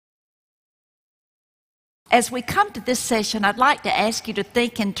as we come to this session, I'd like to ask you to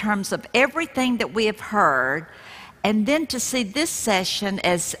think in terms of everything that we have heard, and then to see this session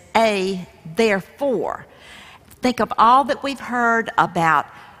as a therefore. Think of all that we've heard about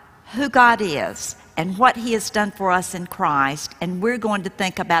who God is and what He has done for us in Christ, and we're going to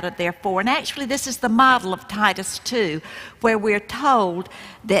think about it therefore. And actually, this is the model of Titus 2, where we're told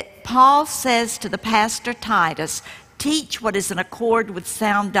that Paul says to the pastor Titus, teach what is in accord with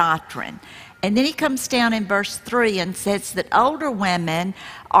sound doctrine. And then he comes down in verse 3 and says that older women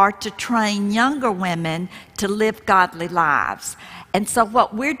are to train younger women to live godly lives. And so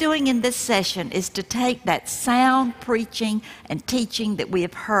what we're doing in this session is to take that sound preaching and teaching that we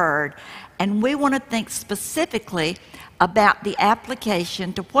have heard, and we want to think specifically about the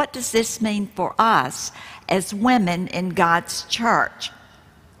application to what does this mean for us as women in God's church.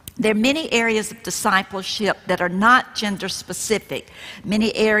 There are many areas of discipleship that are not gender specific,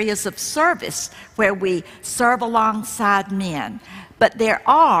 many areas of service where we serve alongside men, but there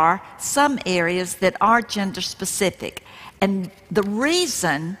are some areas that are gender specific. And the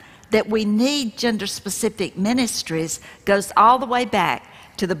reason that we need gender specific ministries goes all the way back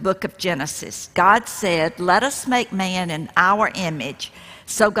to the book of Genesis. God said, let us make man in our image.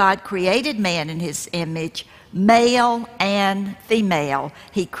 So God created man in His image. Male and female,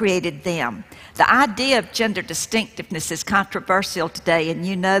 He created them. The idea of gender distinctiveness is controversial today, and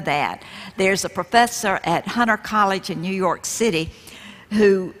you know that. There's a professor at Hunter College in New York City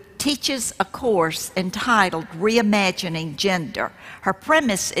who teaches a course entitled Reimagining Gender. Her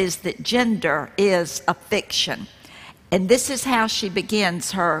premise is that gender is a fiction, and this is how she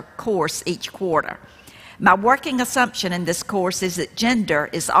begins her course each quarter. My working assumption in this course is that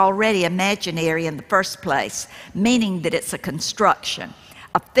gender is already imaginary in the first place, meaning that it's a construction,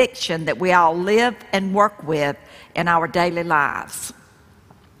 a fiction that we all live and work with in our daily lives.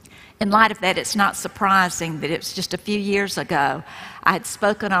 In light of that, it's not surprising that it was just a few years ago I had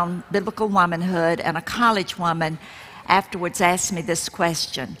spoken on biblical womanhood, and a college woman afterwards asked me this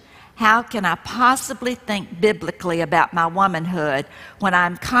question: how can I possibly think biblically about my womanhood when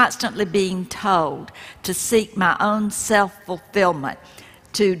I'm constantly being told to seek my own self-fulfillment,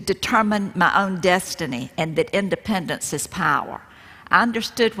 to determine my own destiny, and that independence is power? I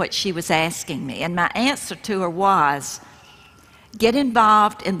understood what she was asking me, and my answer to her was, get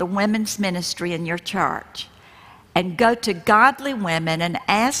involved in the women's ministry in your church and go to godly women and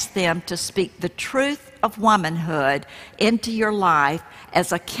ask them to speak the truth of womanhood into your life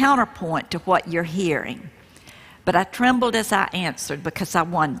as a counterpoint to what you're hearing. But I trembled as I answered, because I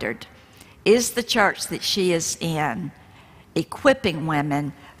wondered, is the church that she is in equipping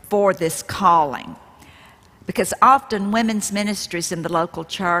women for this calling? Because often women's ministries in the local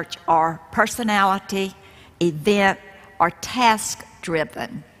church are personality, event, or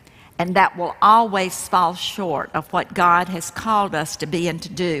task-driven, and that will always fall short of what God has called us to be and to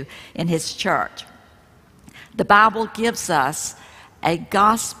do in His church. The Bible gives us a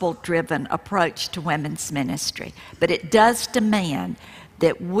gospel-driven approach to women's ministry, but it does demand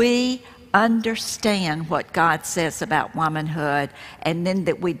that we understand what God says about womanhood, and then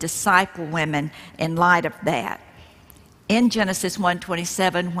that we disciple women in light of that. In Genesis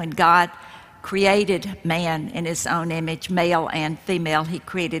 1:27, when God created man in His own image, male and female, He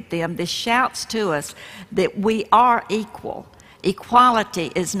created them. This shouts to us that we are equal.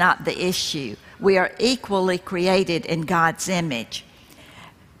 Equality is not the issue. We are equally created in God's image.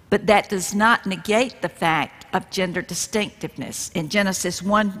 But that does not negate the fact of gender distinctiveness. In Genesis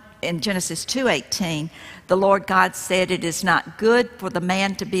 2:18, the Lord God said, it is not good for the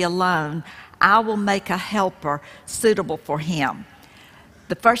man to be alone. I will make a helper suitable for him.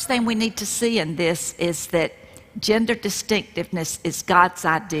 The first thing we need to see in this is that gender distinctiveness is God's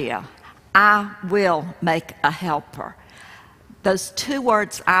idea. I will make a helper. Those two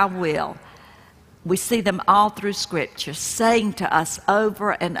words, I will, we see them all through Scripture, saying to us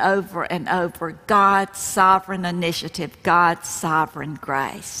over and over and over, God's sovereign initiative, God's sovereign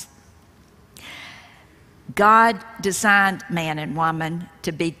grace. God designed man and woman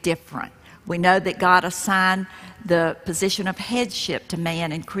to be different. We know that God assigned the position of headship to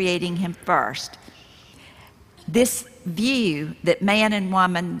man in creating him first. This view that man and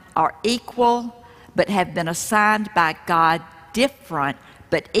woman are equal but have been assigned by God different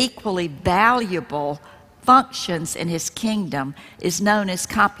but equally valuable functions in His kingdom is known as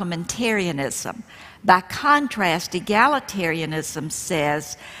complementarianism. By contrast, egalitarianism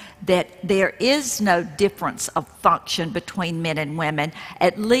says that there is no difference of function between men and women,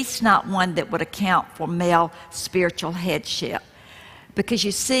 at least not one that would account for male spiritual headship. Because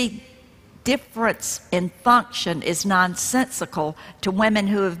you see, difference in function is nonsensical to women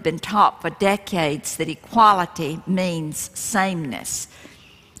who have been taught for decades that equality means sameness.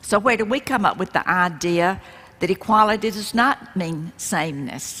 So where do we come up with the idea that equality does not mean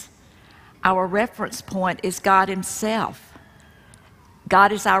sameness? Our reference point is God Himself.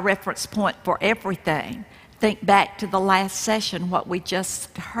 God is our reference point for everything. Think back to the last session, what we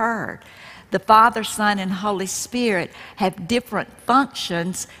just heard. The Father, Son, and Holy Spirit have different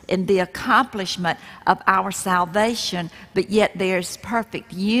functions in the accomplishment of our salvation, but yet there's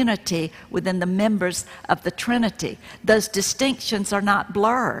perfect unity within the members of the Trinity. Those distinctions are not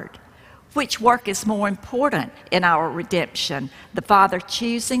blurred. Which work is more important in our redemption? The Father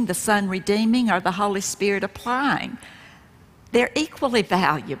choosing, the Son redeeming, or the Holy Spirit applying? They're equally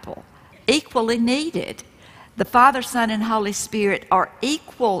valuable, equally needed. The Father, Son, and Holy Spirit are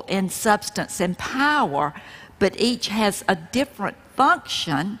equal in substance and power, but each has a different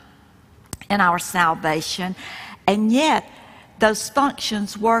function in our salvation, and yet those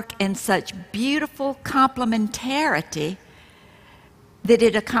functions work in such beautiful complementarity that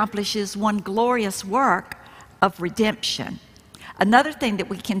it accomplishes one glorious work of redemption. Another thing that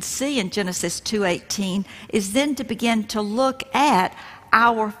we can see in Genesis 2:18 is then to begin to look at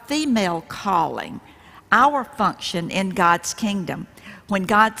our female calling, our function in God's kingdom. When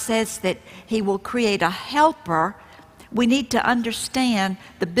God says that He will create a helper, we need to understand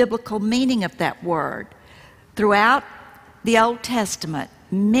the biblical meaning of that word. Throughout the Old Testament,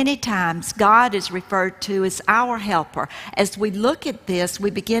 many times God is referred to as our helper. As we look at this, we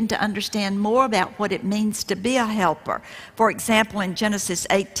begin to understand more about what it means to be a helper. For example, in Genesis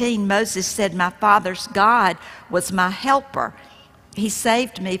 18, Moses said, "My father's God was my helper. He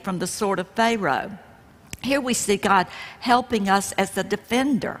saved me from the sword of Pharaoh." Here we see God helping us as a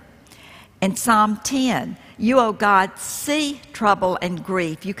defender. In Psalm 10, "You, O God, see trouble and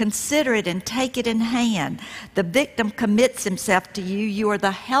grief. You consider it and take it in hand. The victim commits himself to you. You are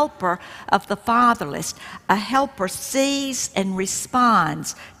the helper of the fatherless." A helper sees and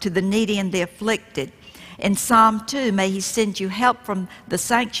responds to the needy and the afflicted. In Psalm 2, "May He send you help from the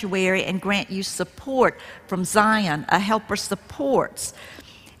sanctuary and grant you support from Zion." A helper supports.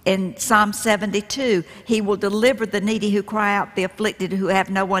 In Psalm 72, "He will deliver the needy who cry out, the afflicted who have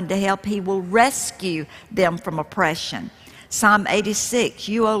no one to help. He will rescue them from oppression." Psalm 86,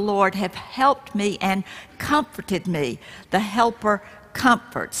 "You, O Lord, have helped me and comforted me." The helper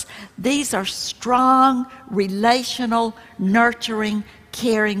comforts. These are strong, relational, nurturing,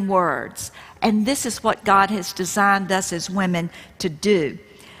 caring words. And this is what God has designed us as women to do.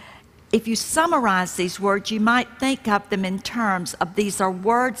 If you summarize these words, you might think of them in terms of these are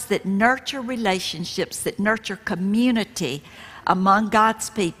words that nurture relationships, that nurture community among God's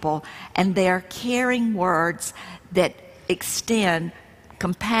people, and they are caring words that extend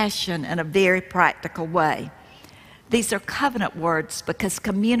compassion in a very practical way. These are covenant words because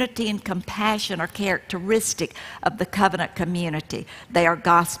community and compassion are characteristic of the covenant community. They are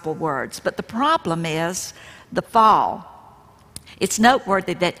gospel words. But the problem is the fall. It's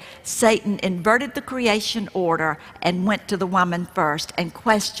noteworthy that Satan inverted the creation order and went to the woman first and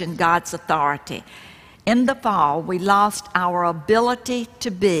questioned God's authority. In the fall, we lost our ability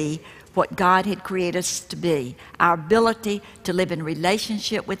to be what God had created us to be, our ability to live in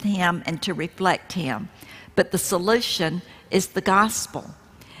relationship with Him and to reflect Him. But the solution is the gospel.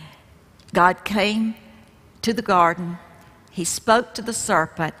 God came to the garden, He spoke to the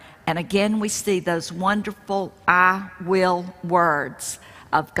serpent, and again we see those wonderful "I will" words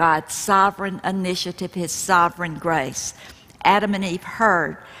of God's sovereign initiative, His sovereign grace. Adam and Eve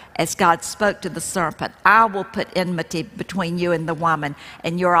heard as God spoke to the serpent, "I will put enmity between you and the woman,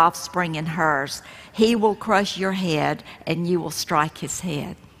 and your offspring and hers. He will crush your head, and you will strike his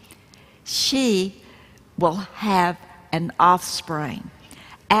head." She will have an offspring.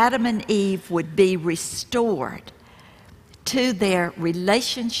 Adam and Eve would be restored to their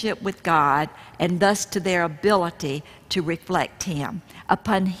relationship with God and thus to their ability to reflect Him.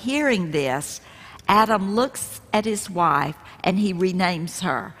 Upon hearing this, Adam looks at his wife and he renames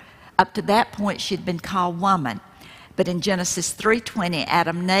her. Up to that point, she'd been called woman. But in Genesis 3:20,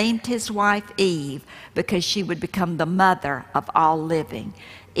 Adam named his wife Eve because she would become the mother of all living.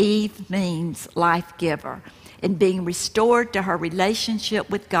 Eve means life giver. In being restored to her relationship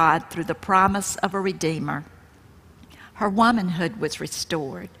with God through the promise of a Redeemer, her womanhood was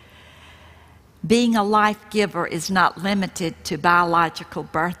restored. Being a life giver is not limited to biological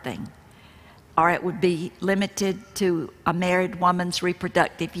birthing, or it would be limited to a married woman's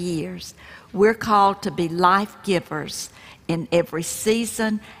reproductive years. We're called to be life givers in every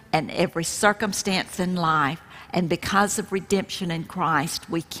season and every circumstance in life, and because of redemption in Christ,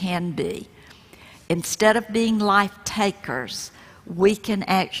 we can be. instead of being life takers, we can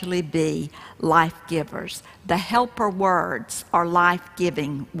actually be life givers. The helper words are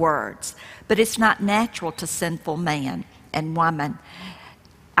life-giving words, but it's not natural to sinful man and woman.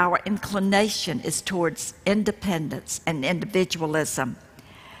 Our inclination is towards independence and individualism.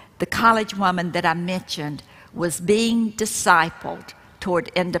 The college woman that I mentioned was being discipled toward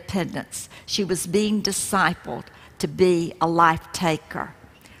independence. She was being discipled to be a life taker.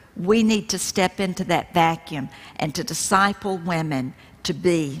 We need to step into that vacuum and to disciple women to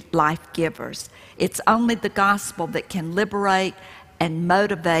be life givers. It's only the gospel that can liberate and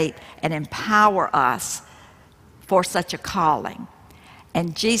motivate and empower us for such a calling.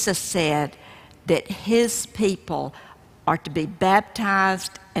 And Jesus said that his people are to be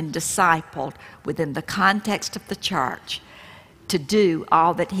baptized and discipled within the context of the church to do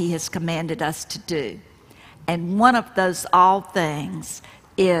all that he has commanded us to do. And one of those all things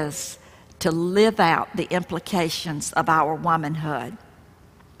is to live out the implications of our womanhood.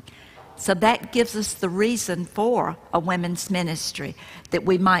 So that gives us the reason for a women's ministry, that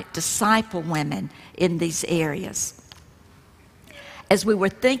we might disciple women in these areas. As we were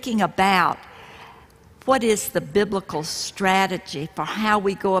thinking about what is the biblical strategy for how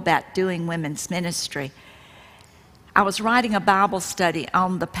we go about doing women's ministry, I was writing a Bible study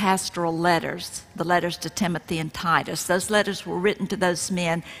on the pastoral letters, the letters to Timothy and Titus. Those letters were written to those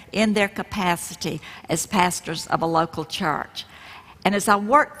men in their capacity as pastors of a local church. And as I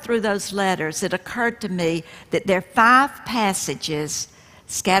worked through those letters, it occurred to me that there are 5 passages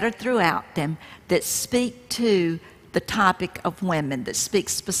scattered throughout them that speak to the topic of women, that speak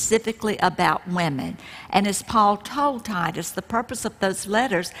specifically about women. And as Paul told Titus, the purpose of those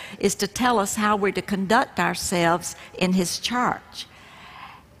letters is to tell us how we're to conduct ourselves in his church.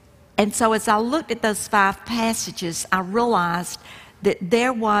 And so as I looked at those 5 passages, I realized that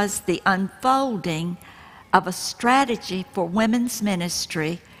there was the unfolding of a strategy for women's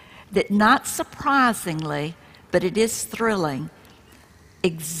ministry that, not surprisingly, but it is thrilling,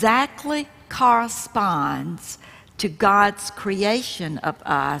 exactly corresponds to God's creation of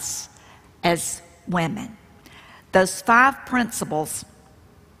us as women. Those 5 principles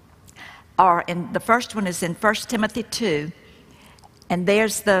are the first one is in 1 Timothy 2, and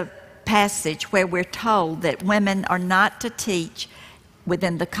there's the passage where we're told that women are not to teach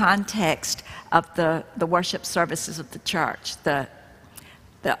within the context of the worship services of the church, the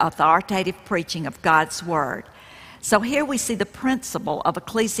authoritative preaching of God's word. So here we see the principle of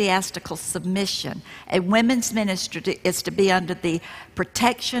ecclesiastical submission. A women's ministry is to be under the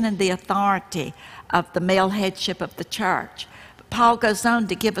protection and the authority of the male headship of the church. But Paul goes on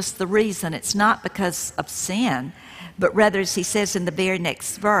to give us the reason. It's not because of sin, but rather, as he says in the very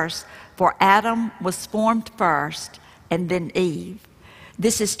next verse, for Adam was formed first and then Eve.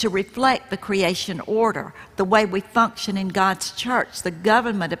 This is to reflect the creation order, the way we function in God's church. The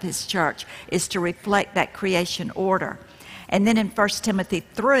government of his church is to reflect that creation order. And then in 1 Timothy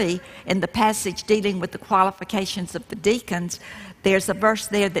 3, in the passage dealing with the qualifications of the deacons, there's a verse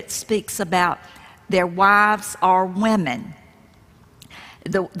there that speaks about their wives are women.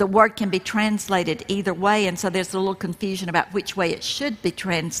 The word can be translated either way, and so there's a little confusion about which way it should be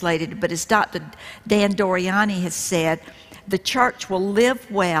translated. But as Dr. Dan Doriani has said, the church will live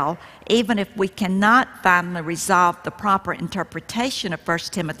well even if we cannot finally resolve the proper interpretation of 1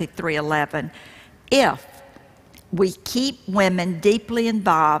 Timothy 3:11 if we keep women deeply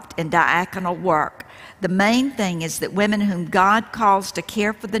involved in diaconal work. The main thing is that women whom God calls to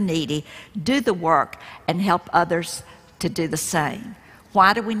care for the needy do the work and help others to do the same.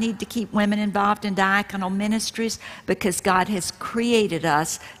 Why do we need to keep women involved in diaconal ministries? Because God has created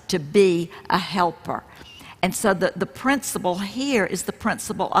us to be a helper. And so the principle here is the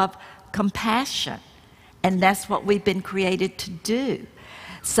principle of compassion. And that's what we've been created to do.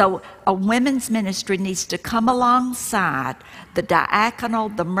 So a women's ministry needs to come alongside the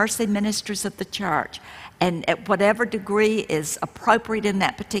diaconal, the mercy ministries of the church, and at whatever degree is appropriate in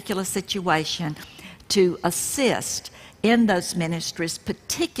that particular situation, to assist in those ministries,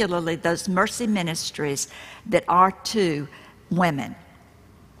 particularly those mercy ministries that are to women.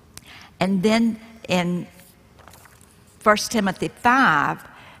 And then in 1 Timothy 5,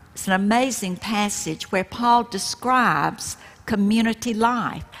 it's an amazing passage where Paul describes community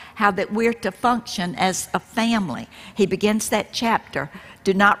life, how that we're to function as a family. He begins that chapter,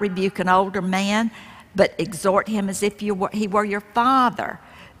 do not rebuke an older man, but exhort him as if he were your father.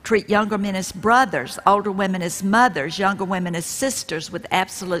 treat younger men as brothers, older women as mothers, younger women as sisters with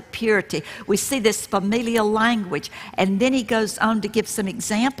absolute purity. We see this familial language. And then he goes on to give some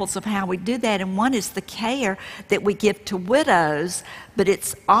examples of how we do that. And one is the care that we give to widows, but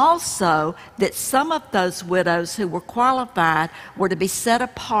it's also that some of those widows who were qualified were to be set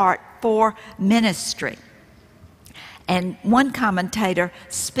apart for ministry. And one commentator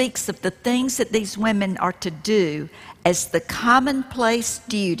speaks of the things that these women are to do as the commonplace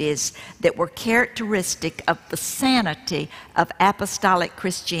duties that were characteristic of the sanity of apostolic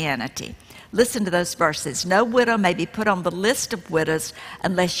Christianity. Listen to those verses. No widow may be put on the list of widows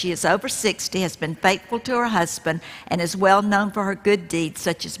unless she is over 60, has been faithful to her husband, and is well known for her good deeds,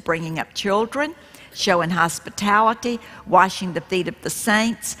 such as bringing up children, showing hospitality, washing the feet of the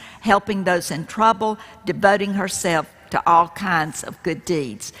saints, helping those in trouble, devoting herself to all kinds of good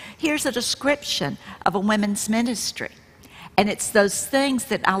deeds. Here's a description of a women's ministry. And it's those things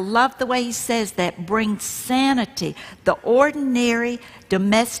that I love the way he says that bring sanity, the ordinary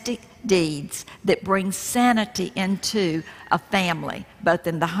domestic deeds that bring sanity into a family, both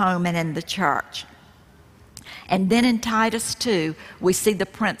in the home and in the church. And then in Titus 2, we see the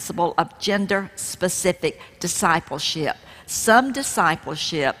principle of gender-specific discipleship. Some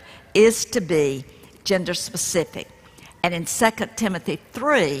discipleship is to be gender-specific. And in 2 Timothy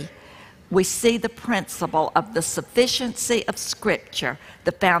 3, we see the principle of the sufficiency of Scripture,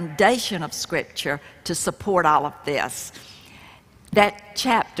 the foundation of Scripture to support all of this. That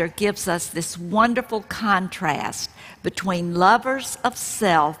chapter gives us this wonderful contrast between lovers of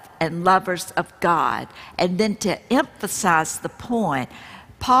self and lovers of God. And then to emphasize the point,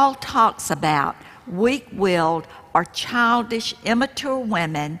 Paul talks about weak-willed or childish, immature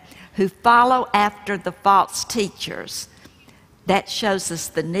women who follow after the false teachers. That shows us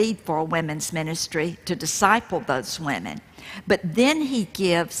the need for a women's ministry to disciple those women. But then he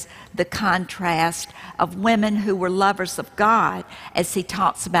gives the contrast of women who were lovers of God as he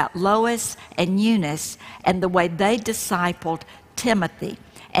talks about Lois and Eunice and the way they discipled Timothy.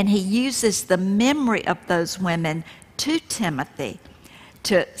 And he uses the memory of those women to Timothy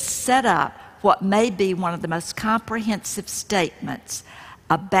to set up what may be one of the most comprehensive statements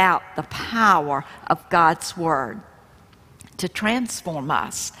about the power of God's Word to transform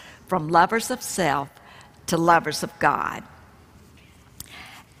us from lovers of self to lovers of God.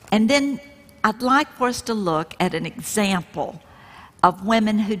 And then I'd like for us to look at an example of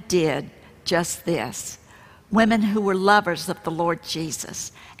women who did just this. Women who were lovers of the Lord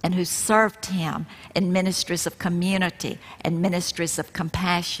Jesus and who served him in ministries of community and ministries of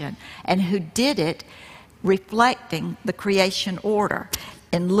compassion, and who did it reflecting the creation order.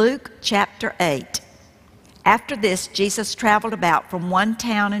 In Luke chapter 8, after this, Jesus traveled about from one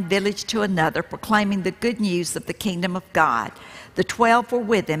town and village to another, proclaiming the good news of the kingdom of God. The 12 were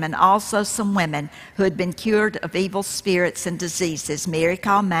with him, and also some women who had been cured of evil spirits and diseases. Mary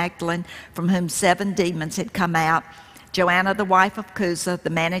called Magdalene, from whom 7 demons had come out. Joanna, the wife of Chuza,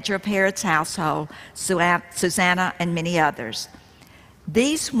 the manager of Herod's household. Susanna, and many others.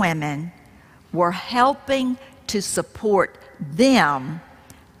 These women were helping to support them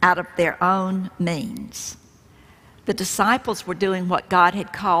out of their own means. The disciples were doing what God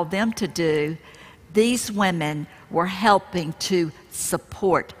had called them to do. These women were helping to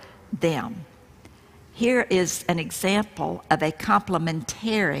support them. Here is an example of a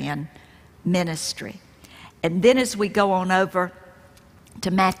complementarian ministry. And then as we go on over to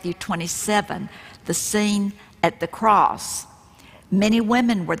Matthew 27, the scene at the cross, many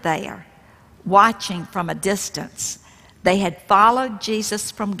women were there watching from a distance. They had followed Jesus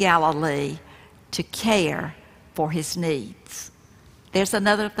from Galilee to care for his needs. There's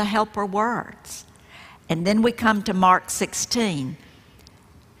another of the helper words. And then we come to Mark 16,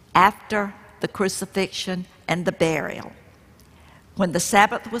 after the crucifixion and the burial. When the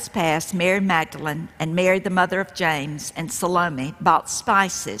Sabbath was past, Mary Magdalene and Mary the mother of James and Salome bought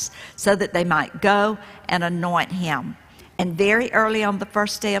spices so that they might go and anoint him. And very early on the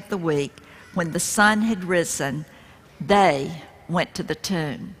first day of the week, when the sun had risen, they went to the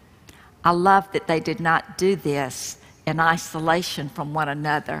tomb. I love that they did not do this in isolation from one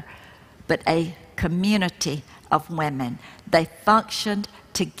another, but a community of women. They functioned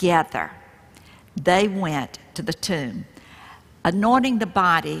together. They went to the tomb. Anointing the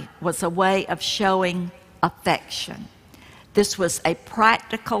body was a way of showing affection. This was a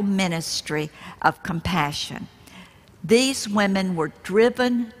practical ministry of compassion. These women were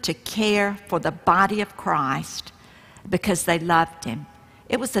driven to care for the body of Christ because they loved him.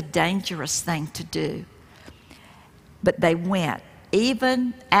 It was a dangerous thing to do. But they went,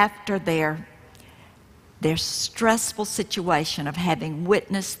 even after their their stressful situation of having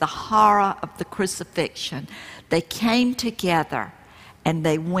witnessed the horror of the crucifixion, they came together and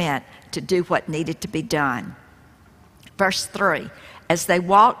they went to do what needed to be done. Verse 3, as they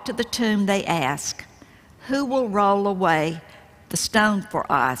walked to the tomb, they asked, "Who will roll away the stone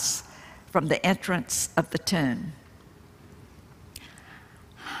for us from the entrance of the tomb?"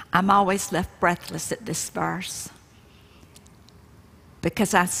 I'm always left breathless at this verse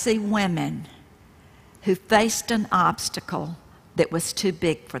because I see women who faced an obstacle that was too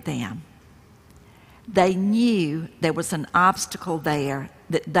big for them. They knew there was an obstacle there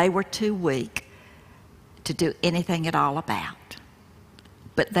that they were too weak to do anything at all about.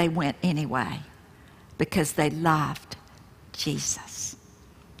 But they went anyway because they loved Jesus.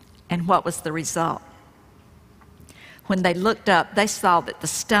 And what was the result? When they looked up, they saw that the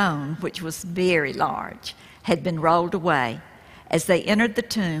stone, which was very large, had been rolled away. As they entered the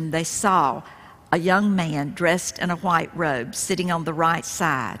tomb, they saw a young man dressed in a white robe sitting on the right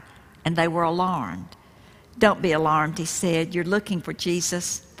side, and they were alarmed. "Don't be alarmed," he said. "You're looking for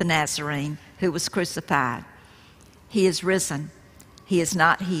Jesus the Nazarene, who was crucified. He is risen. He is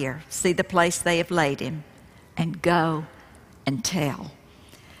not here. See the place they have laid him, and go and tell."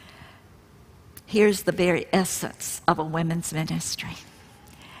 Here's the very essence of a women's ministry.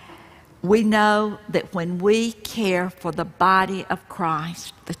 We know that when we care for the body of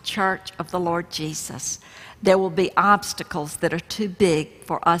Christ, the church of the Lord Jesus, there will be obstacles that are too big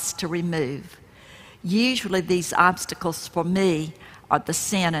for us to remove. Usually these obstacles for me are the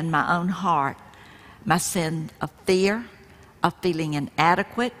sin in my own heart, my sin of fear, of feeling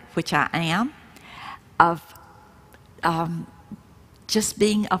inadequate, which I am, of just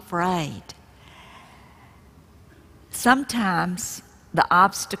being afraid. Sometimes the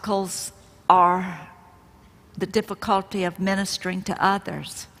obstacles are the difficulty of ministering to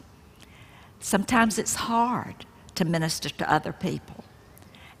others. Sometimes it's hard to minister to other people.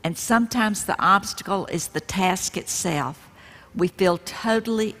 And sometimes the obstacle is the task itself. We feel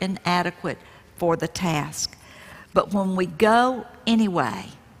totally inadequate for the task. But when we go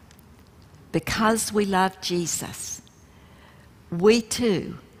anyway, because we love Jesus, we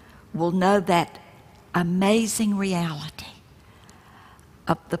too will know that amazing reality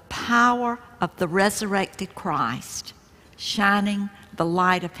of the power of the resurrected Christ shining the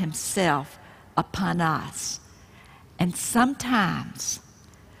light of himself upon us. And sometimes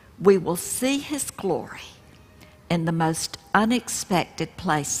we will see his glory in the most unexpected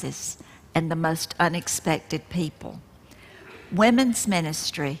places and the most unexpected people. Women's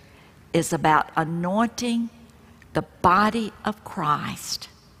ministry is about anointing the body of Christ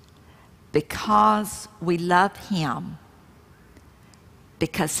because we love him,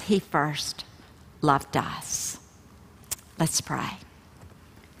 because he first loved us. Let's pray.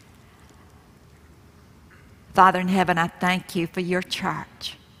 Father in heaven, I thank you for your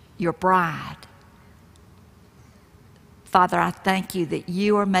church, your bride. Father, I thank you that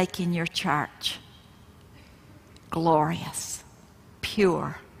you are making your church glorious,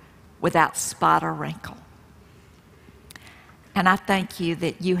 pure, without spot or wrinkle. And I thank you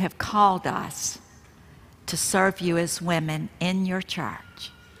that you have called us to serve you as women in your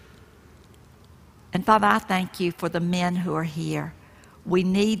church. And Father, I thank you for the men who are here. We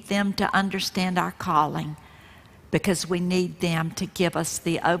need them to understand our calling because we need them to give us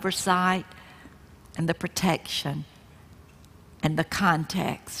the oversight and the protection and the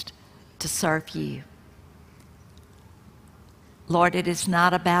context to serve you. Lord, it is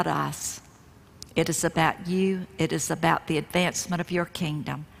not about us. It is about you. It is about the advancement of your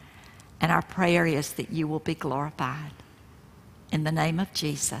kingdom. And our prayer is that you will be glorified. In the name of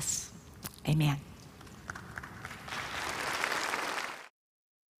Jesus, amen.